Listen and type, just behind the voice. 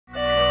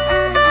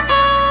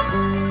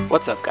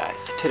What's up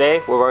guys?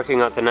 Today we're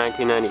working on the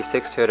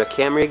 1996 Toyota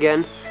Camry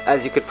again.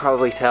 As you could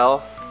probably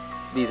tell,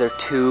 these are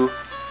two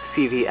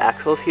CV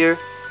axles here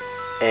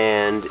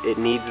and it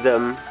needs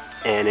them,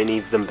 and it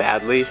needs them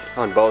badly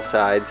on both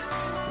sides.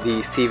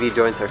 The CV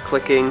joints are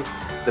clicking.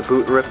 The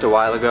boot ripped a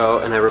while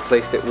ago and I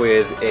replaced it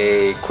with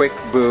a quick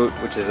boot,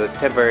 which is a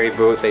temporary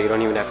boot that you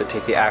don't even have to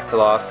take the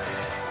axle off.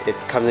 It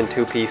comes in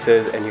two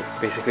pieces and you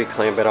basically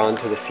clamp it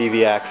onto the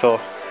CV axle.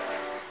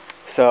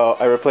 So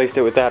I replaced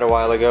it with that a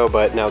while ago,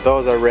 but now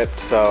those are ripped,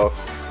 so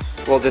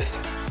we'll just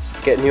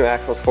get new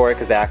axles for it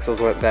because the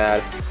axles went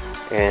bad.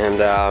 And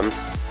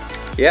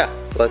yeah,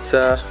 let's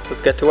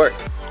get to work.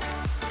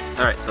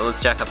 Alright, so let's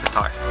jack up the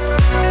car.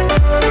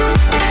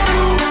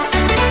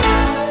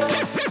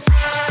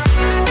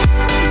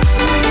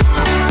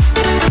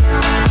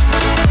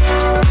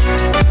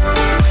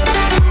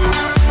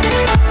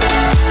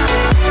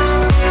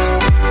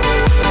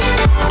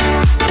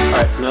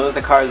 Alright, so now that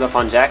the car is up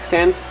on jack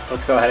stands,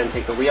 let's go ahead and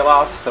take the wheel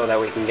off so that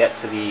we can get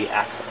to the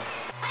axle.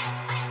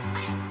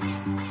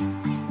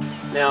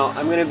 Now,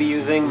 I'm going to be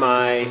using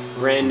my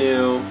brand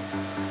new,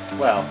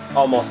 well,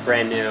 almost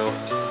brand new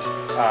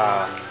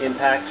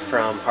impact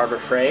from Harbor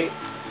Freight.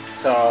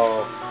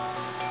 So,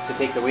 to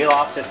take the wheel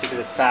off just because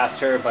it's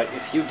faster, but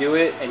if you do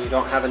it and you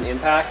don't have an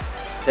impact,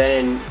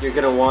 then you're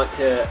going to want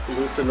to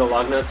loosen the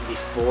lug nuts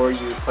before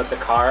you put the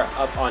car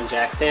up on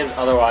jack stands,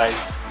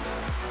 otherwise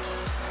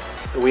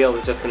the wheel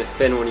is just going to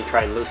spin when you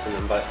try and loosen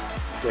them, but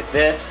with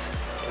this,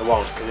 it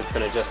won't, because it's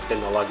going to just spin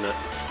the lug nut.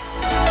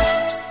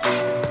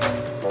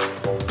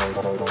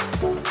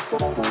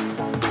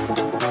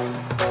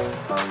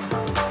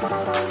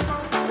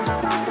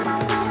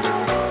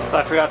 So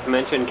I forgot to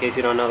mention, in case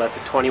you don't know, that's a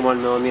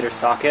 21mm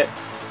socket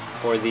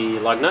for the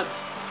lug nuts.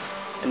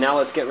 And now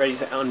let's get ready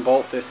to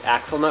unbolt this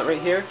axle nut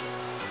right here.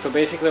 So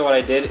basically what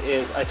I did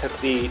is I took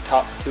the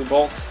top two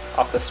bolts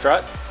off the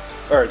strut,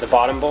 or the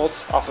bottom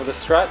bolts off of the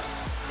strut,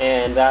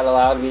 and that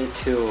allowed me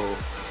to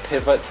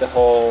pivot the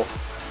whole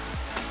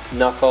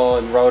knuckle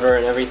and rotor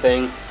and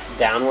everything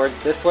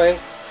downwards this way,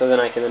 so then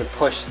I can then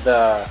push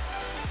the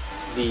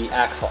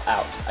axle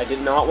out. I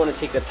did not want to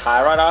take the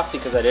tie rod off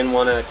because I didn't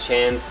want to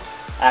chance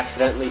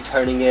accidentally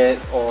turning it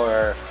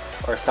or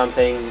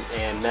something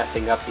and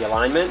messing up the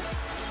alignment.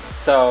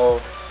 So,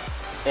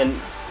 and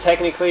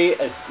technically,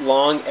 as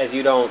long as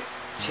you don't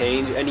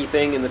change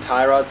anything in the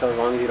tie rod, so as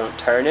long as you don't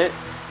turn it,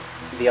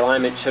 the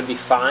alignment should be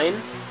fine.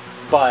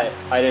 But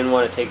I didn't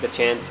want to take the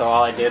chance, so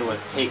all I did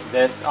was take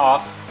this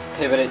off,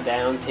 pivot it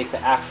down, take the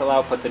axle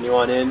out, put the new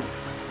one in,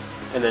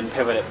 and then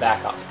pivot it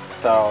back up.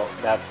 So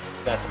that's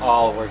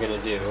all we're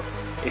gonna do.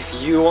 If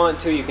you want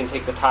to, you can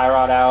take the tie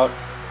rod out,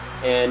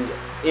 and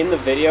in the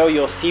video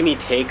you'll see me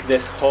take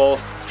this whole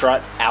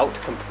strut out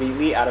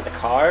completely out of the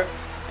car,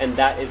 and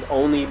that is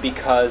only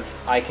because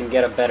I can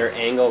get a better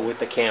angle with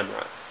the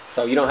camera.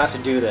 So you don't have to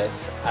do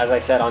this. As I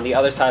said, on the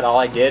other side, all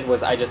I did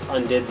was I just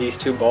undid these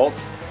two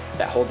bolts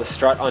that hold the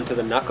strut onto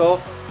the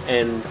knuckle,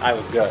 and I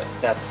was good.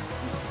 That's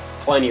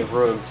plenty of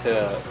room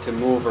to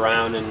move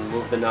around and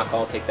move the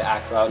knuckle, take the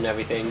axle out and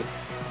everything.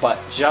 But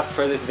just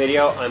for this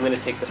video, I'm going to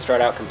take the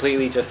strut out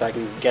completely just so I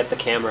can get the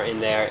camera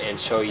in there and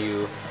show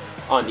you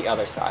on the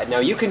other side. Now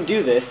you can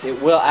do this, it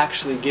will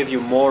actually give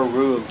you more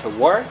room to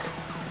work,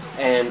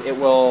 and it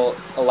will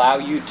allow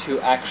you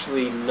to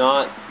actually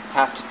not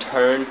have to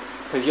turn,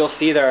 because you'll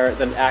see there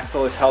the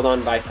axle is held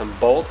on by some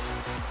bolts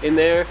in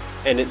there,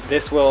 and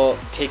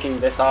taking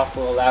this off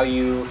will allow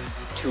you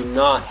to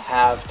not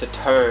have to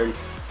turn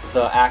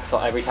the axle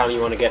every time you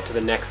want to get to the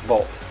next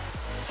bolt.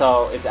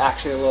 So it's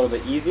actually a little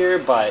bit easier,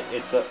 but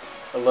it's a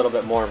little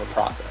bit more of a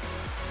process.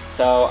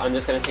 So I'm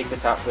just going to take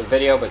this out for the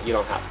video, but you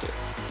don't have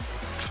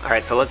to.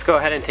 Alright, so let's go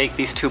ahead and take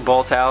these two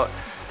bolts out.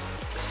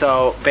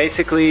 So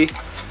basically,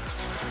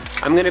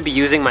 I'm going to be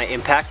using my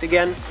impact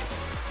again,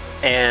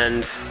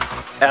 and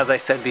as I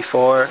said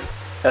before,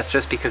 that's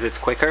just because it's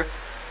quicker,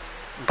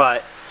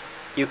 but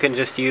you can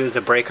just use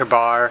a breaker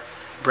bar,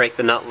 break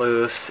the nut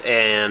loose,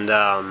 and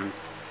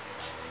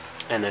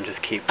then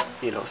just keep,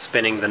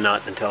 spinning the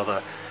nut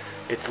until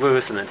it's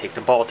loose, and then take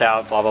the bolt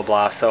out, blah blah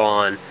blah, so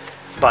on.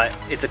 But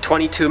it's a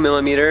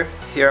 22mm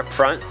here up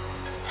front,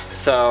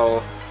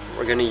 so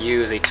we're going to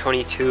use a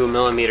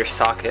 22mm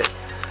socket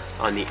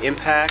on the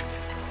impact,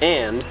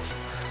 and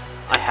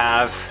I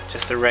have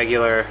just a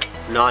regular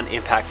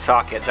non-impact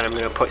socket that I'm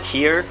going to put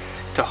here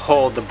to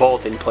hold the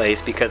bolt in place,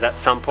 because at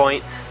some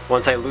point,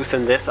 once I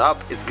loosen this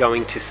up, it's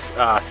going to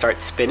start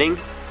spinning.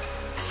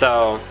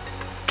 So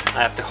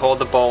I have to hold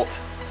the bolt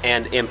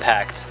and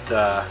impact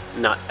the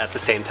nut at the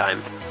same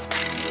time.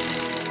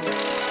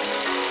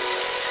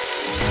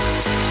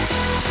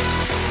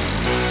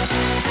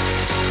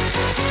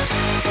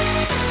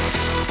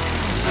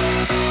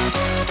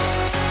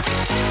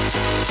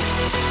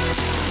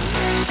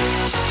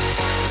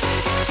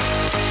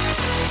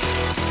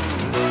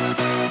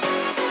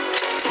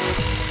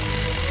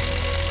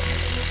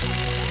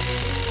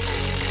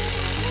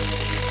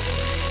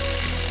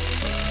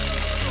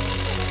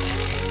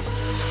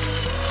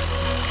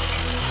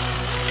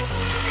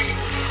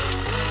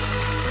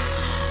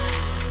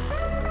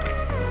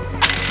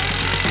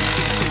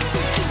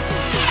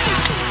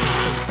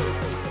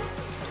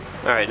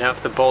 Alright, now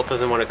if the bolt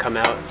doesn't want to come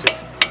out,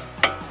 just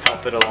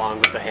help it along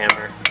with the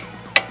hammer.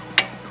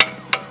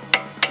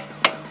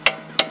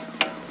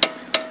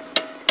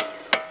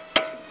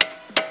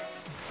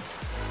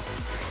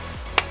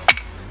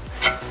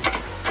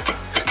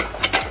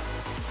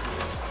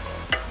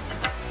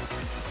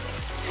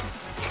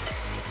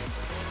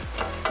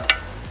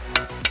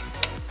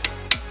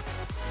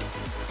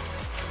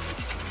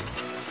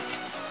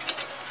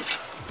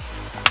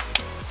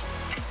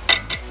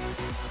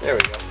 There we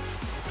go.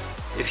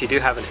 If you do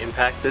have an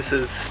impact, this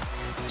is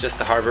just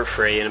the Harbor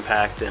Freight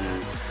impact,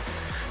 and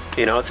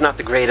you know, it's not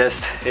the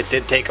greatest. It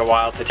did take a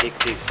while to take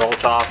these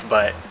bolts off,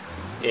 but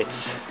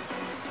it's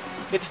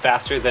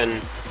faster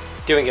than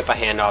doing it by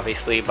hand,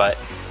 obviously. But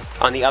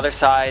on the other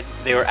side,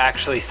 they were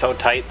actually so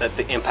tight that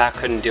the impact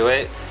couldn't do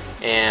it,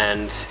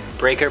 and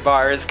breaker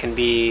bars can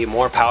be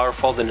more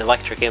powerful than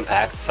electric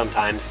impacts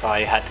sometimes, so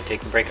I had to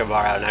take the breaker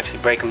bar out and actually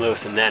break them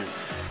loose and then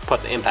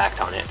put the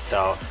impact on it.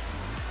 So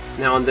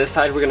now on this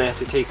side, we're gonna have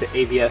to take the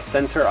ABS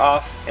sensor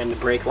off and the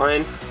brake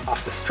line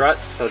off the strut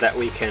so that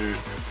we can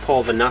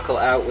pull the knuckle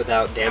out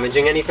without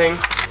damaging anything.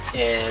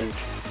 And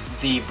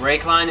the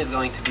brake line is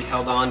going to be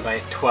held on by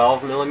a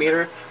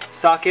 12mm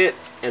socket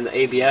and the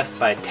ABS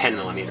by a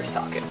 10mm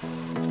socket.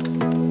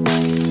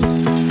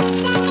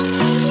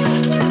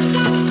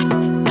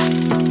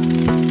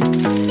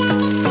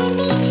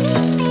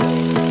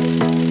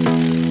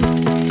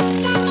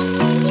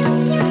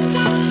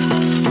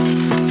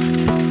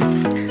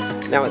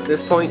 Now at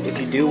this point, if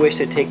you do wish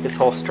to take this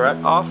whole strut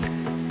off,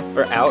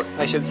 or out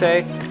I should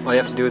say, all you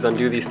have to do is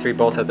undo these 3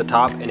 bolts at the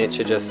top and it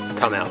should just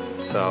come out.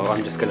 So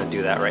I'm just going to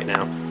do that right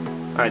now.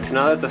 Alright, so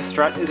now that the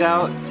strut is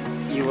out,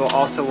 you will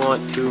also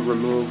want to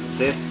remove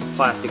this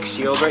plastic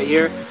shield right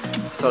here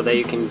so that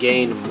you can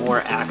gain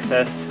more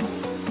access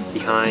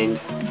behind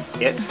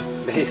it,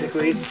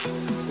 basically,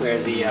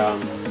 where the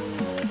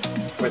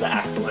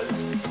axle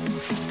is.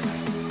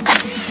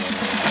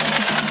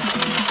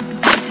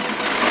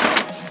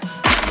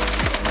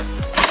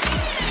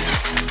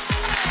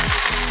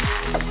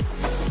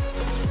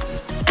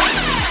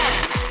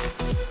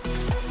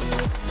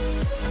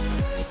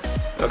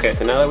 Okay,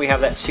 so now that we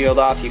have that shield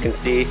off, you can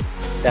see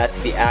that's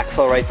the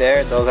axle right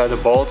there. Those are the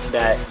bolts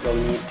that you'll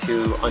need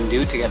to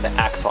undo to get the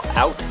axle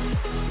out.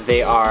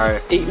 They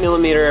are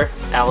 8mm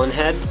Allen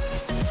head,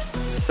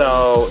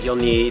 so you'll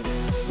need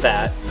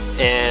that.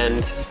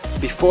 And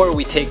before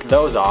we take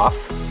those off,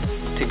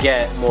 to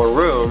get more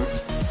room,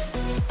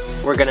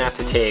 we're gonna have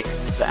to take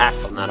the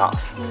axle nut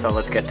off. So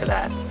let's get to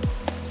that.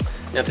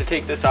 Now to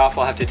take this off,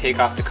 we'll have to take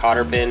off the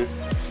cotter pin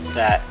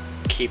that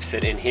keeps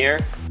it in here.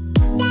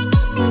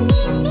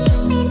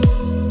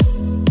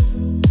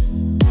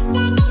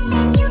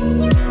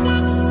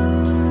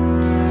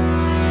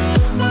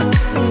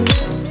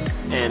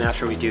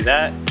 After we do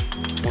that,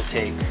 we'll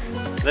take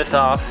this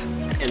off,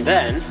 and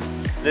then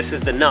this is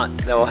the nut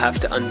that we'll have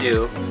to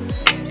undo,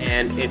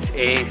 and it's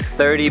a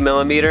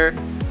 30mm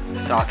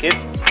socket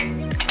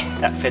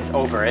that fits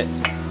over it,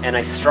 and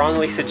I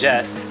strongly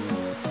suggest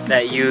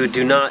that you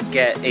do not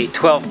get a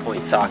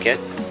 12-point socket.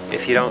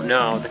 If you don't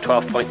know, the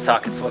 12-point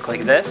sockets look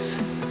like this.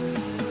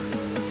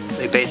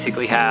 They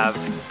basically have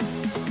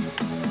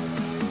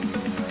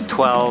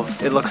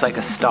 12, it looks like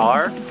a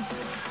star.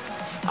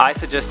 I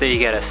suggest that you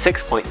get a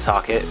 6-point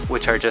socket,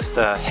 which are just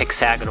the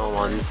hexagonal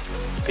ones,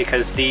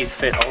 because these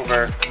fit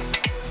over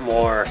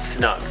more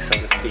snug, so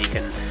to speak,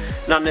 and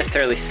not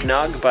necessarily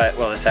snug, but,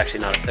 well, it's actually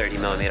not a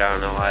 30mm, I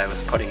don't know why I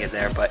was putting it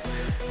there, but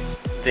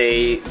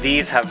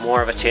these have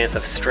more of a chance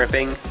of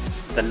stripping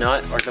the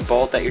nut or the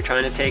bolt that you're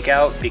trying to take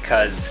out,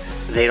 because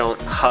they don't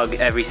hug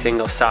every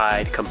single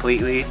side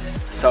completely.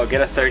 So get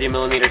a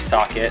 30mm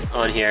socket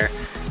on here.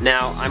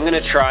 Now I'm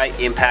gonna try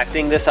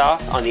impacting this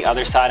off. On the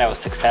other side I was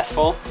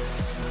successful,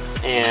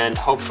 and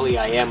hopefully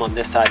I am on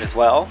this side as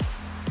well.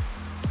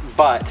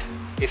 But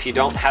if you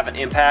don't have an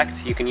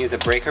impact, you can use a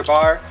breaker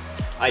bar.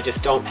 I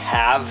just don't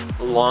have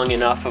long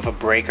enough of a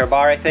breaker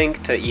bar, I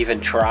think, to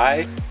even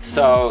try.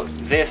 So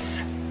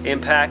this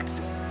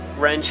impact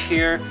wrench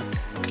here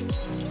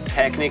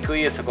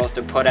technically is supposed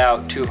to put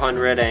out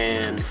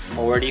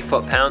 240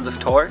 foot-pounds of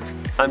torque.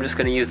 I'm just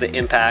gonna use the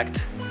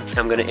impact.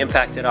 I'm gonna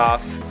impact it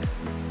off,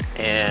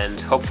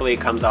 and hopefully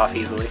it comes off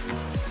easily.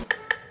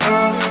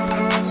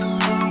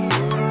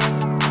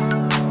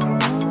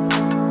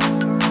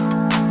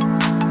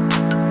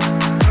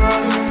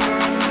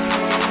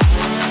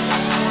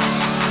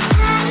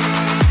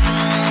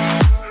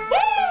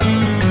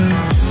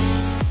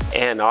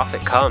 And off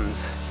it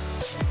comes.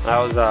 That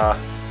was a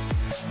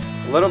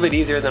little bit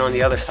easier than on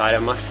the other side, I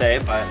must say,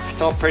 but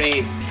still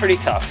pretty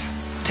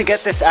tough. To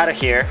get this out of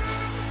here,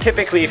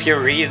 typically if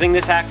you're reusing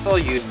this axle,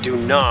 you do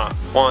not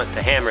want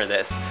to hammer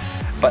this,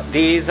 but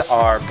these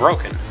are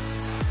broken.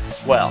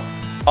 Well,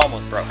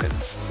 almost broken.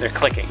 They're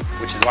clicking,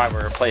 which is why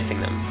we're replacing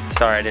them.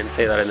 Sorry I didn't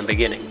say that in the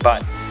beginning,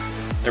 but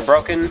they're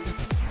broken.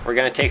 We're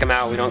gonna take them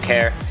out, we don't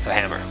care, so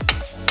hammer.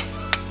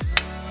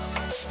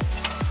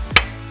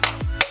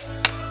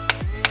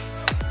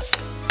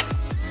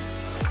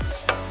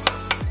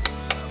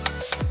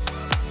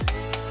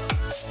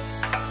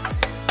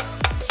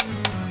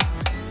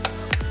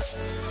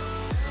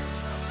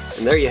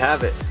 And there you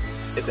have it.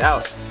 It's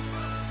out.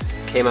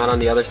 Came out on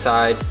the other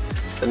side.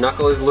 The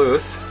knuckle is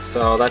loose,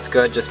 so that's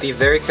good. Just be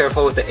very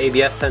careful with the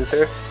ABS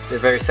sensor. They're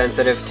very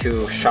sensitive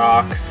to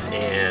shocks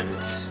and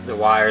the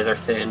wires are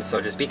thin, so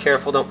just be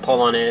careful, don't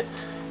pull on it.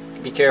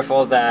 Be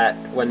careful that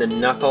when the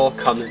knuckle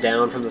comes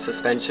down from the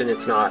suspension,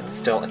 it's not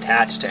still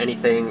attached to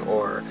anything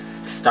or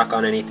stuck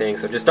on anything,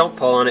 so just don't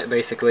pull on it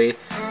basically.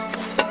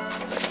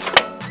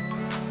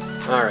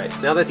 Alright,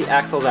 now that the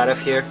axle's out of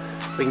here,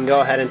 we can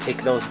go ahead and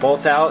take those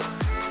bolts out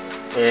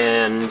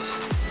and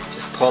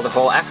just pull the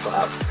whole axle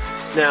out.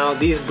 Now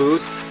these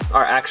boots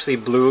are actually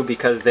blue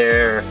because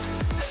they're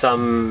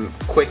some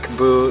quick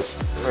boot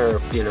or,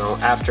 you know,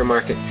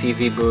 aftermarket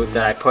CV boot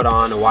that I put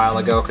on a while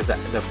ago because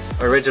the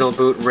original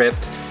boot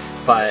ripped,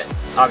 but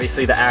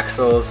obviously the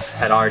axles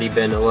had already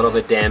been a little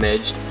bit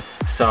damaged,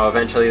 so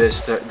eventually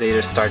they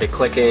just started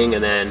clicking,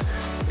 and then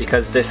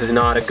because this is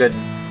not a good,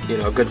 you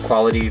know, good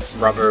quality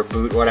rubber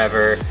boot,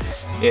 whatever,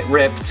 it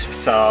ripped,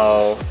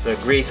 so the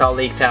grease all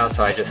leaked out,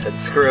 so I just said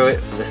screw it.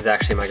 This is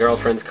actually my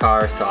girlfriend's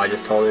car, so I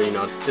just told her, you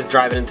know, just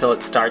drive it until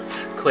it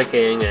starts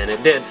clicking, and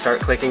it did start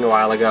clicking a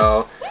while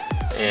ago,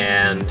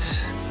 and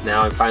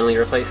now I'm finally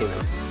replacing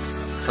them.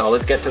 So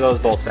let's get to those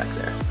bolts back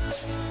there.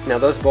 Now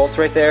those bolts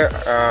right there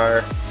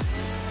are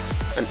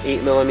an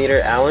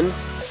 8mm Allen.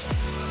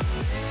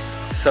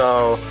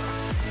 So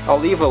I'll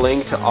leave a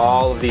link to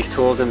all of these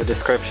tools in the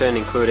description,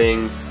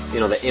 including, you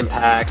know, the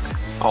impact,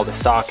 all the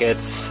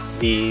sockets,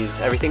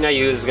 everything I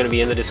use is going to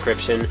be in the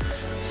description,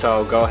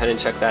 so go ahead and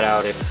check that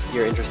out if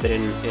you're interested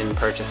in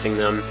purchasing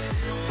them.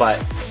 But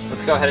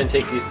let's go ahead and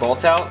take these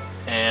bolts out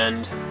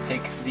and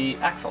take the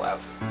axle out.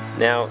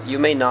 Now you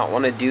may not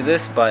want to do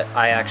this, but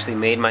I actually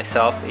made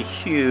myself a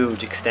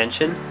huge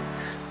extension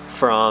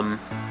from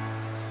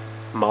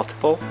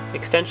multiple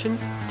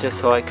extensions just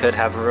so I could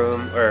have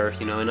room, or,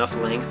 you know, enough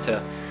length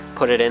to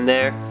put it in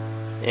there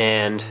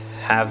and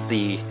have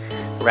the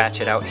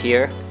ratchet out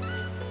here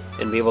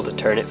and be able to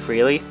turn it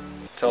freely.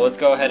 So let's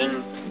go ahead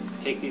and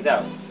take these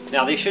out.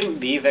 Now they shouldn't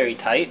be very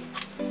tight.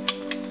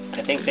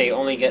 I think they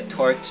only get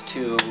torqued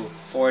to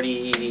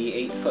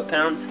 48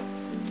 foot-pounds,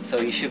 so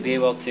you should be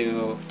able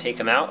to take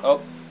them out.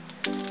 Oh,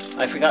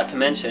 I forgot to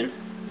mention,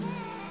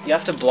 you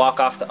have to block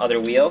off the other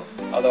wheel,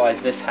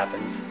 otherwise this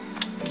happens.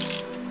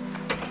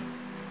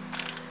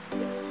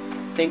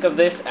 Think of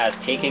this as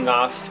taking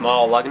off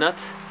small lug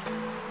nuts.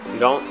 If you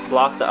don't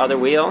block the other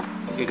wheel,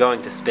 you're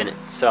going to spin it.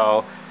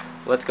 So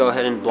let's go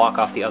ahead and block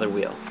off the other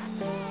wheel.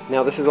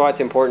 Now this is why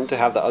it's important to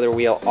have the other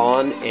wheel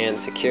on and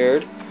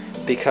secured,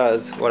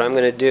 because what I'm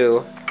going to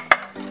do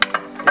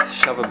is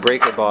shove a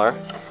breaker bar,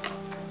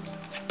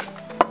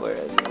 where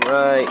is it?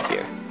 Right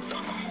here,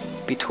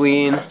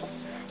 between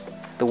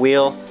the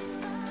wheel,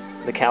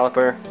 the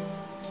caliper,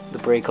 the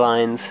brake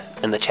lines,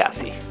 and the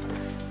chassis.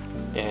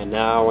 And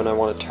now when I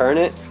want to turn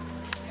it,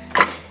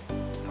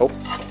 oh,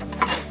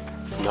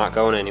 not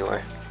going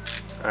anywhere.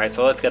 Alright,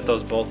 so let's get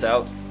those bolts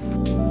out.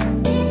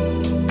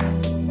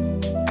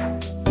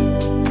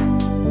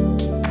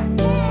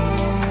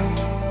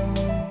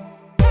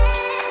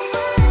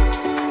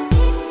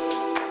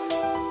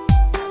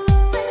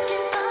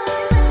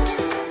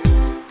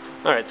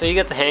 Alright, so you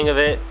get the hang of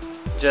it.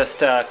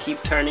 Just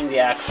keep turning the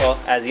axle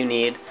as you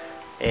need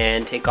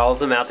and take all of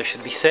them out. There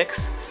should be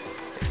 6.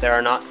 If there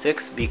are not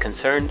 6, be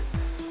concerned.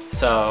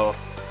 So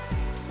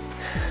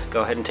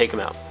go ahead and take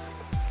them out.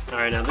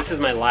 Alright, now this is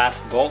my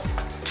last bolt.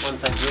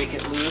 Once I break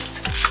it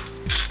loose,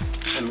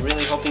 I'm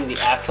really hoping the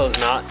axle is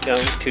not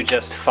going to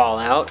just fall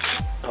out,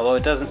 although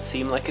it doesn't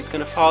seem like it's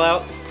going to fall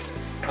out.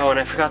 Oh, and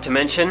I forgot to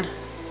mention,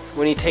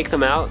 when you take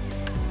them out,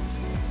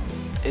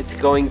 it's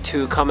going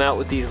to come out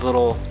with these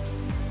little,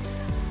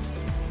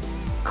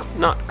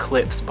 not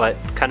clips, but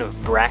kind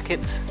of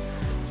brackets.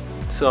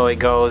 So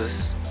it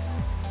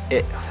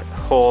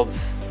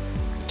holds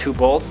 2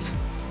 bolts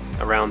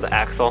around the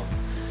axle.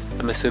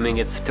 I'm assuming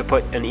it's to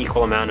put an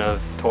equal amount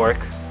of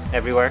torque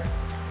everywhere.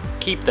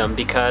 Keep them,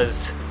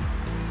 because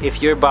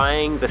if you're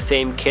buying the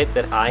same kit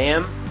that I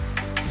am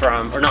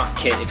from, or not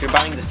kit, if you're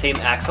buying the same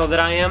axle that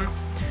I am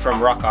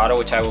from Rock Auto,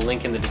 which I will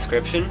link in the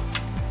description,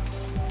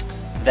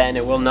 then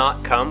it will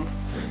not come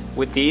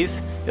with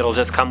these. It'll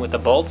just come with the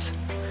bolts.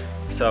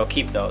 So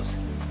keep those.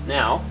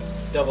 Now,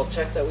 let's double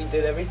check that we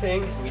did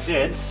everything. We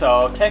did,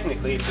 so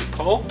technically if we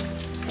pull,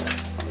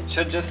 it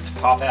should just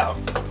pop out.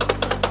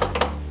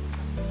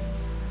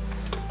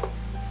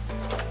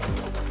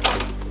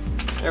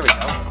 There we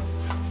go.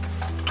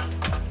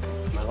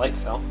 My light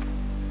fell.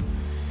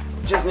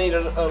 Just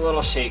needed a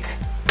little shake.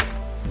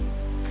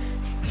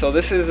 So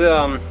this is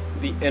the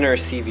inner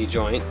CV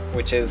joint,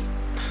 which is,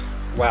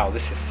 wow,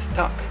 this is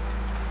stuck.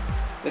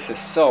 This is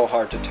so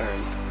hard to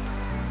turn.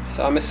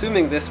 So I'm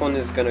assuming this one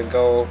was going to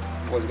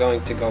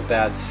go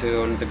bad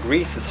soon. The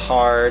grease is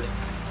hard.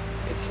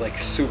 It's like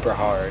super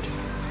hard.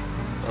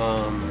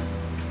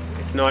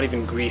 It's not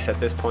even grease at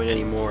this point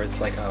anymore.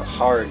 It's like a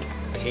hard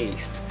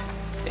paste.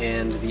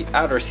 And the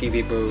outer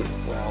CV boot,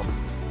 well,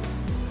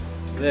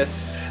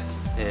 this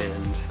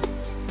and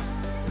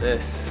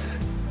this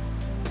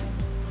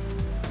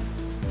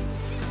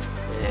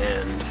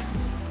and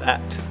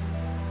that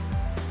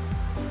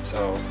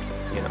So,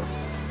 you know,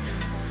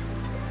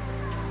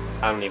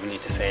 I don't even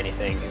need to say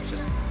anything, it's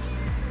just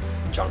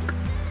junk.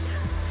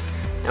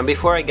 Now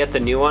before I get the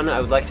new one, I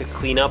would like to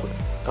clean up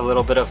a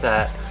little bit of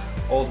that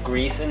old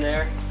grease in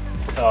there.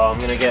 So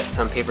I'm gonna get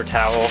some paper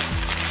towel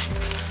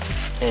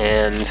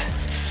and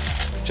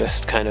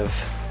just kind of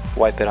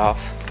wipe it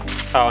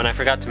off. Oh, and I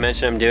forgot to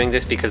mention I'm doing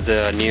this because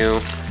the new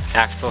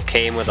axle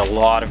came with a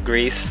lot of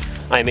grease.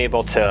 I'm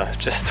able to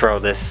just throw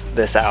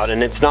this out,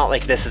 and it's not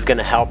like this is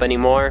gonna help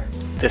anymore.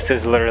 This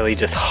is literally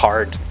just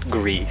hard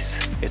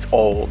grease. It's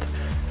old,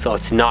 so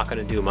it's not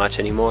gonna do much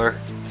anymore.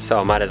 So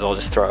I might as well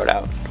just throw it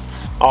out.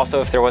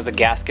 Also, if there was a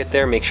gasket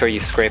there, make sure you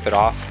scrape it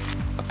off.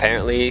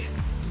 Apparently,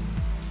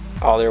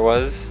 all there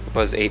was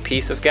a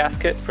piece of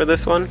gasket for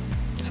this one.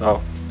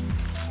 So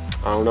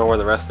I don't know where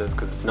the rest is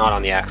because it's not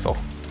on the axle.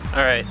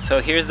 Alright,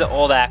 so here's the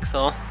old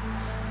axle.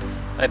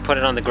 I put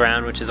it on the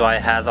ground, which is why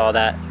it has all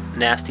that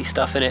nasty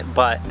stuff in it,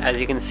 but as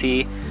you can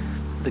see,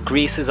 the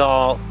grease is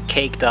all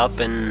caked up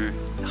and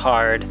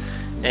hard,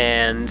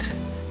 and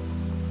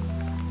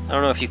I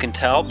don't know if you can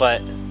tell,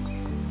 but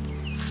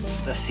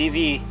the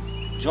CV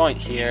joint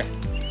here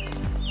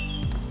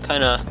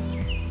kind of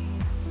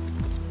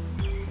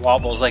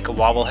wobbles like a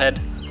wobblehead.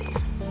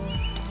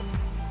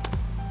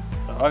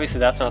 So obviously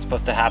that's not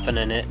supposed to happen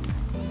in it.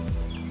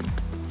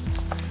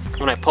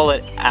 When I pull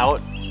it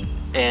out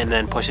and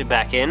then push it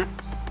back in,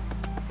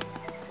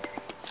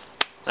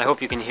 I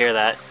hope you can hear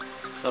that.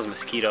 That was a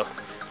mosquito.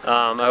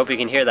 I hope you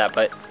can hear that,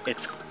 but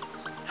it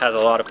has a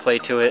lot of play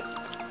to it.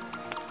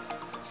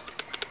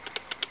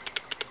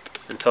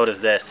 And so does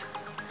this.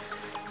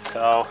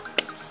 So,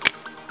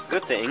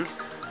 good thing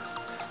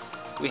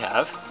we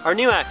have our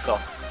new axle,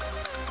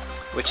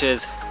 which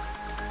is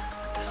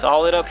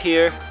solid up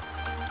here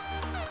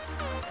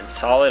and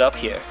solid up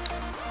here.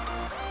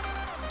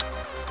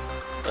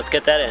 Let's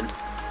get that in.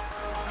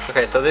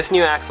 Okay, so this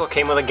new axle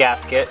came with a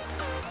gasket,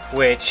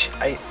 which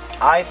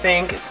I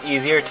think it's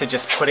easier to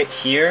just put it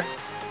here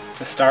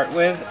to start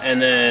with,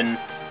 and then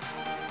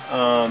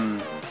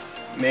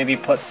maybe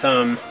put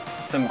some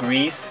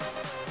grease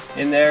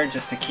in there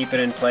just to keep it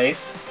in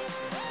place.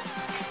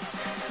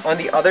 On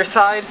the other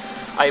side,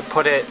 I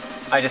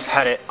just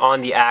had it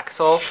on the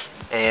axle,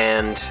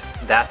 and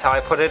that's how I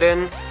put it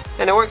in,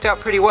 and it worked out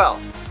pretty well.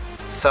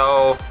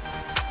 So,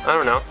 I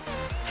don't know,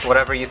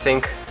 whatever you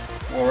think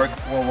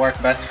will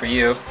work best for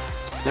you.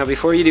 Now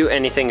before you do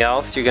anything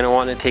else, you're going to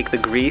want to take the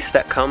grease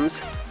that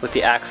comes with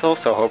the axle,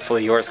 so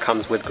hopefully yours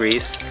comes with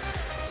grease.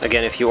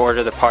 Again, if you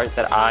order the part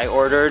that I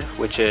ordered,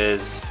 which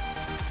is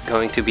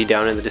going to be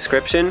down in the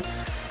description,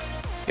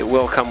 it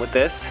will come with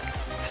this.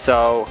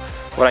 So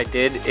what I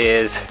did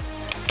is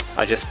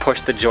I just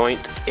pushed the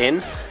joint in,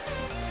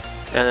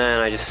 and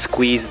then I just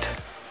squeezed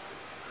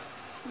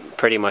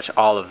pretty much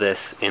all of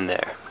this in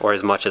there, or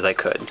as much as I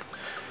could.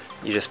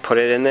 You just put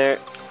it in there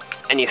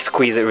and you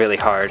squeeze it really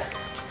hard.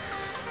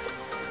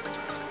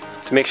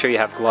 To make sure you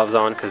have gloves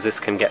on, because this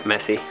can get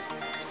messy.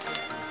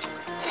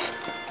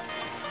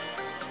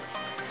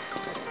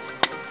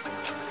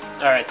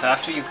 Alright, so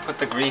after you put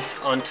the grease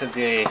onto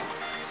the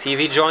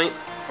CV joint,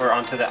 or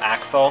onto the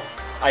axle,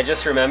 I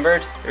just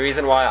remembered the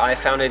reason why I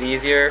found it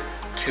easier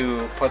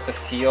to put the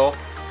seal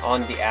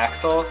on the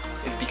axle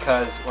is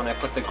because when I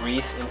put the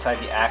grease inside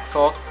the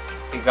axle,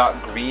 it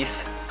got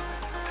grease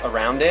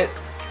around it,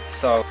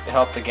 so it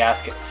helped the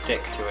gasket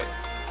stick to it.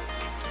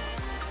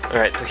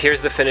 Alright, so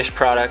here's the finished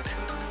product.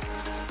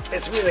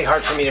 It's really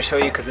hard for me to show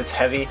you because it's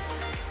heavy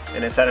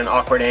and it's at an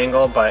awkward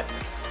angle, but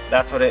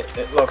that's what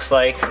it looks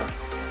like.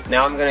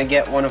 Now I'm gonna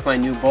get one of my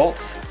new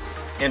bolts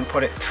and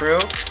put it through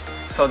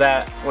so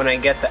that when I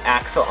get the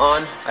axle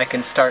on, I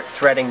can start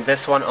threading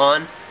this one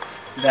on.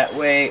 That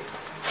way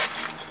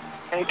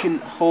I can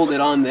hold it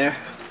on there.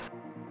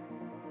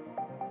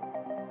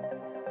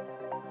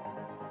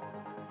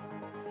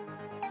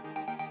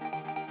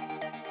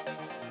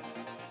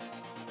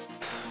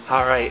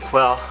 Alright,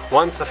 well,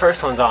 once the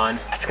first one's on,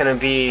 it's gonna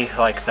be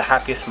like the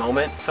happiest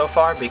moment so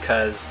far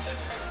because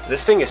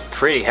this thing is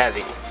pretty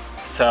heavy.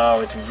 So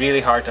it's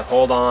really hard to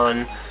hold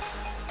on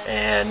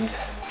and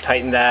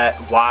tighten that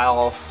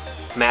while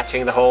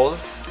matching the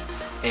holes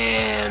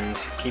and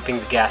keeping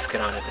the gasket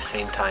on at the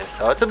same time.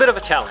 So it's a bit of a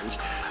challenge,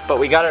 but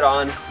we got it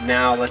on.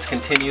 Now let's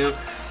continue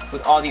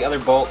with all the other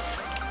bolts.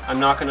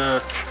 I'm not gonna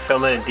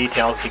film it in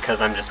details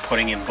because I'm just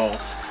putting in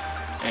bolts.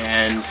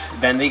 And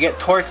then they get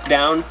torqued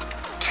down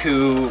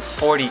to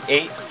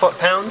 48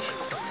 foot-pounds.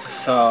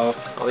 So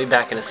I'll be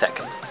back in a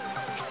second.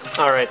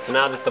 Alright, so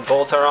now that the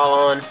bolts are all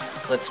on,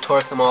 let's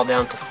torque them all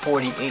down to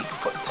 48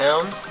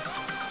 foot-pounds.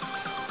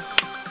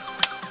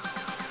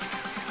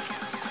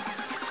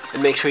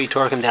 And make sure you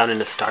torque them down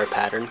in a star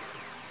pattern.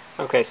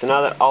 Okay, so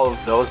now that all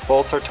of those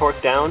bolts are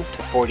torqued down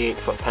to 48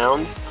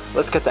 foot-pounds,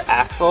 let's get the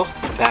axle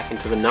back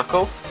into the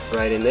knuckle,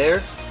 right in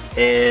there,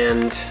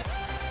 and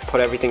put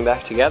everything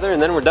back together,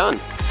 and then we're done.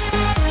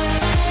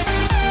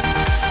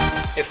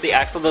 If the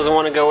axle doesn't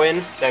want to go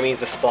in, that means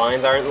the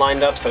splines aren't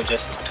lined up, so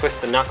just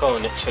twist the knuckle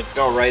and it should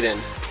go right in.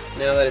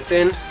 Now that it's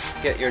in,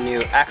 get your new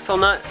axle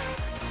nut,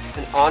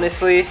 and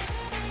honestly,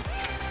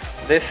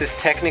 This is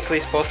technically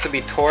supposed to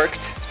be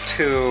torqued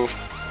to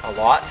a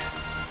lot.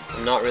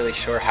 I'm not really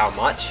sure how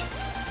much.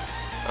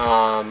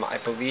 I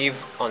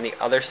believe on the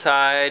other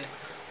side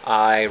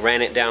I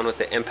ran it down with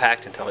the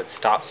impact until it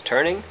stopped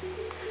turning.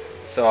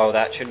 So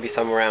that should be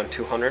somewhere around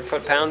 200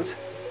 foot-pounds.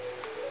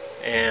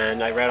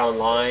 And I read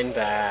online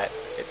that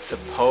it's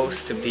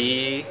supposed to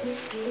be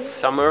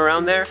somewhere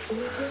around there.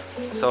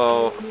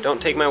 So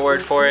don't take my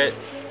word for it.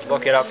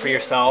 Look it up for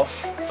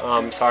yourself.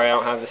 Sorry I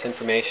don't have this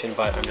information,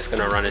 but I'm just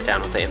gonna run it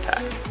down with the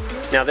impact.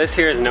 Now this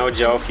here is no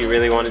joke. You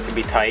really want it to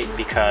be tight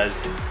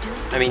because,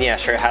 I mean, yeah,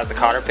 sure it has the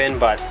cotter pin,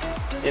 but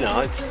you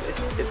know,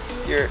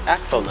 it's your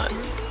axle nut.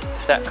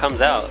 If that comes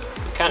out,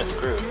 you're kind of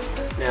screwed.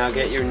 Now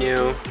get your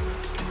new,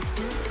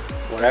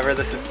 whatever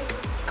this is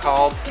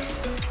called,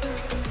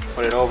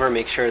 put it over,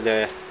 make sure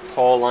the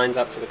hole lines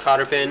up for the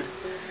cotter pin.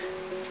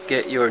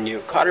 Get your new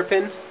cotter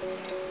pin,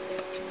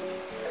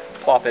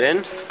 plop it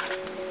in,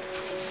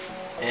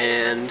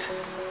 and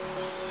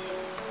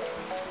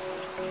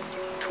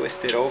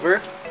twist it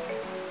over,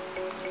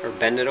 or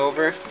bend it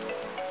over,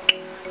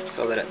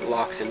 so that it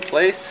locks in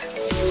place.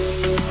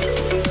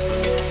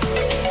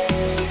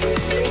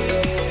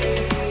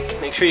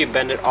 Make sure you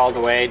bend it all the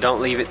way,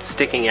 don't leave it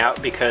sticking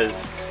out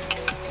because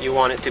you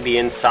want it to be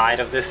inside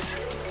of this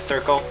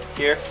circle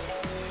here,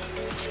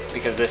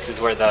 because this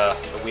is where the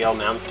wheel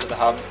mounts to the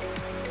hub.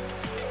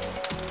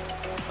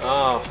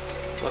 Oh,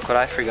 look what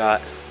I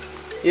forgot.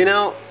 You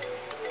know,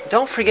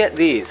 don't forget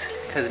these,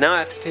 because now I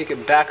have to take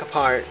it back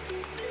apart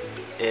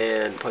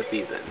and put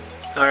these in.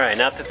 Alright,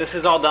 now that this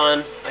is all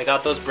done, I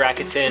got those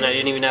brackets in. I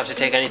didn't even have to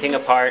take anything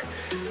apart.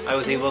 I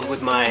was able,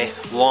 with my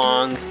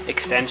long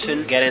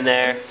extension, get in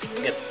there,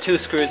 get 2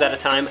 screws at a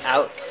time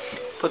out,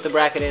 put the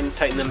bracket in,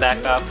 tighten them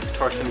back up,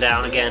 torque them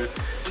down again,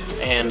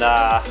 and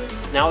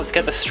now let's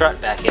get the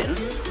strut back in,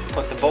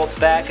 put the bolts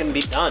back, and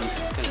be done,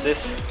 because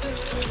this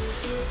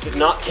did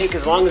not take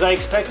as long as I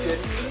expected.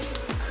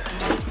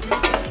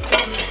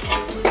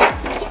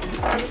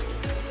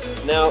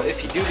 Now,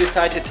 if you do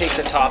decide to take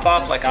the top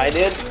off like I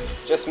did,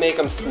 just make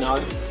them snug.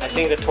 I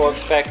think the torque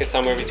spec is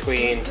somewhere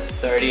between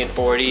 30 and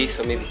 40,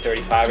 so maybe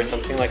 35 or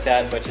something like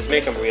that, but just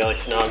make them really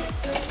snug.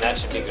 That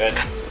should be good.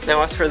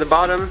 Now as for the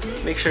bottom,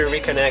 make sure to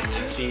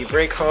reconnect the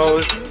brake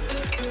hose,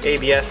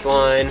 ABS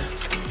line,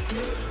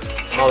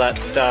 all that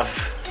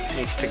stuff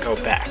needs to go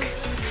back.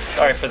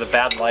 Sorry for the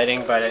bad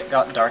lighting, but it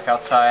got dark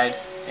outside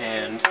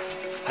and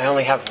I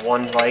only have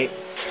one light.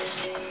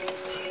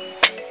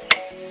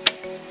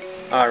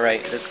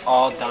 Alright, it is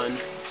all done.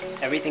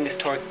 Everything is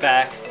torqued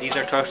back. These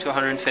are torqued to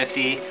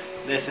 150.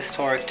 This is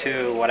torqued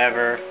to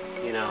whatever,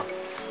 you know,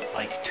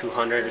 like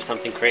 200 or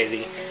something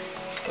crazy.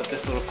 Put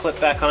this little clip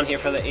back on here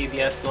for the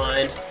ABS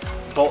line.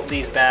 Bolt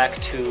these back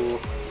to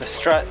the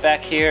strut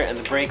back here and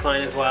the brake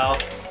line as well.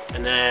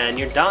 And then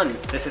you're done.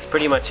 This is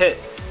pretty much it.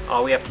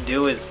 All we have to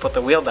do is put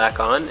the wheel back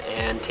on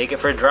and take it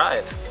for a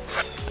drive.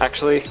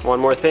 Actually, one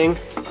more thing.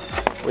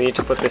 We need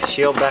to put this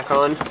shield back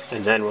on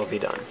and then we'll be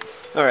done.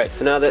 Alright,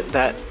 so now that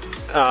that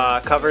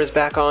cover is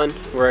back on,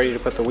 we're ready to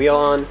put the wheel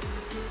on,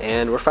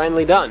 and we're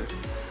finally done.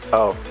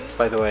 Oh,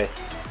 by the way,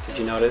 did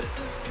you notice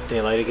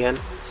daylight again?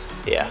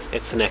 Yeah,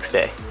 it's the next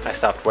day. I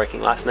stopped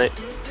working last night.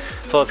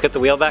 So let's get the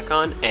wheel back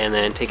on and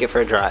then take it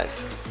for a drive.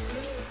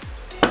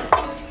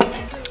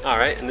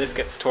 Alright, and this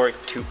gets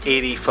torqued to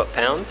 80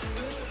 foot-pounds.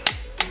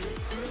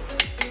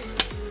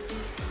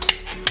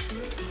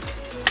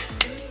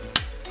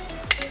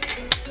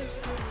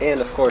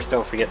 And of course,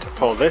 don't forget to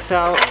pull this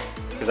out,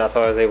 because that's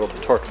how I was able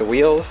to torque the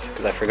wheels,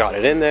 because I forgot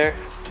it in there.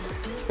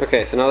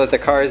 Okay, so now that the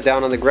car is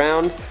down on the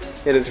ground,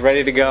 it is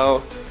ready to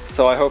go.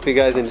 So I hope you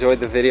guys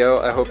enjoyed the video.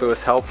 I hope it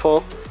was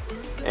helpful.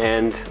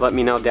 And let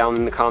me know down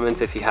in the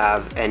comments if you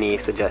have any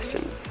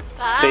suggestions.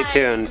 Bye. Stay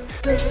tuned.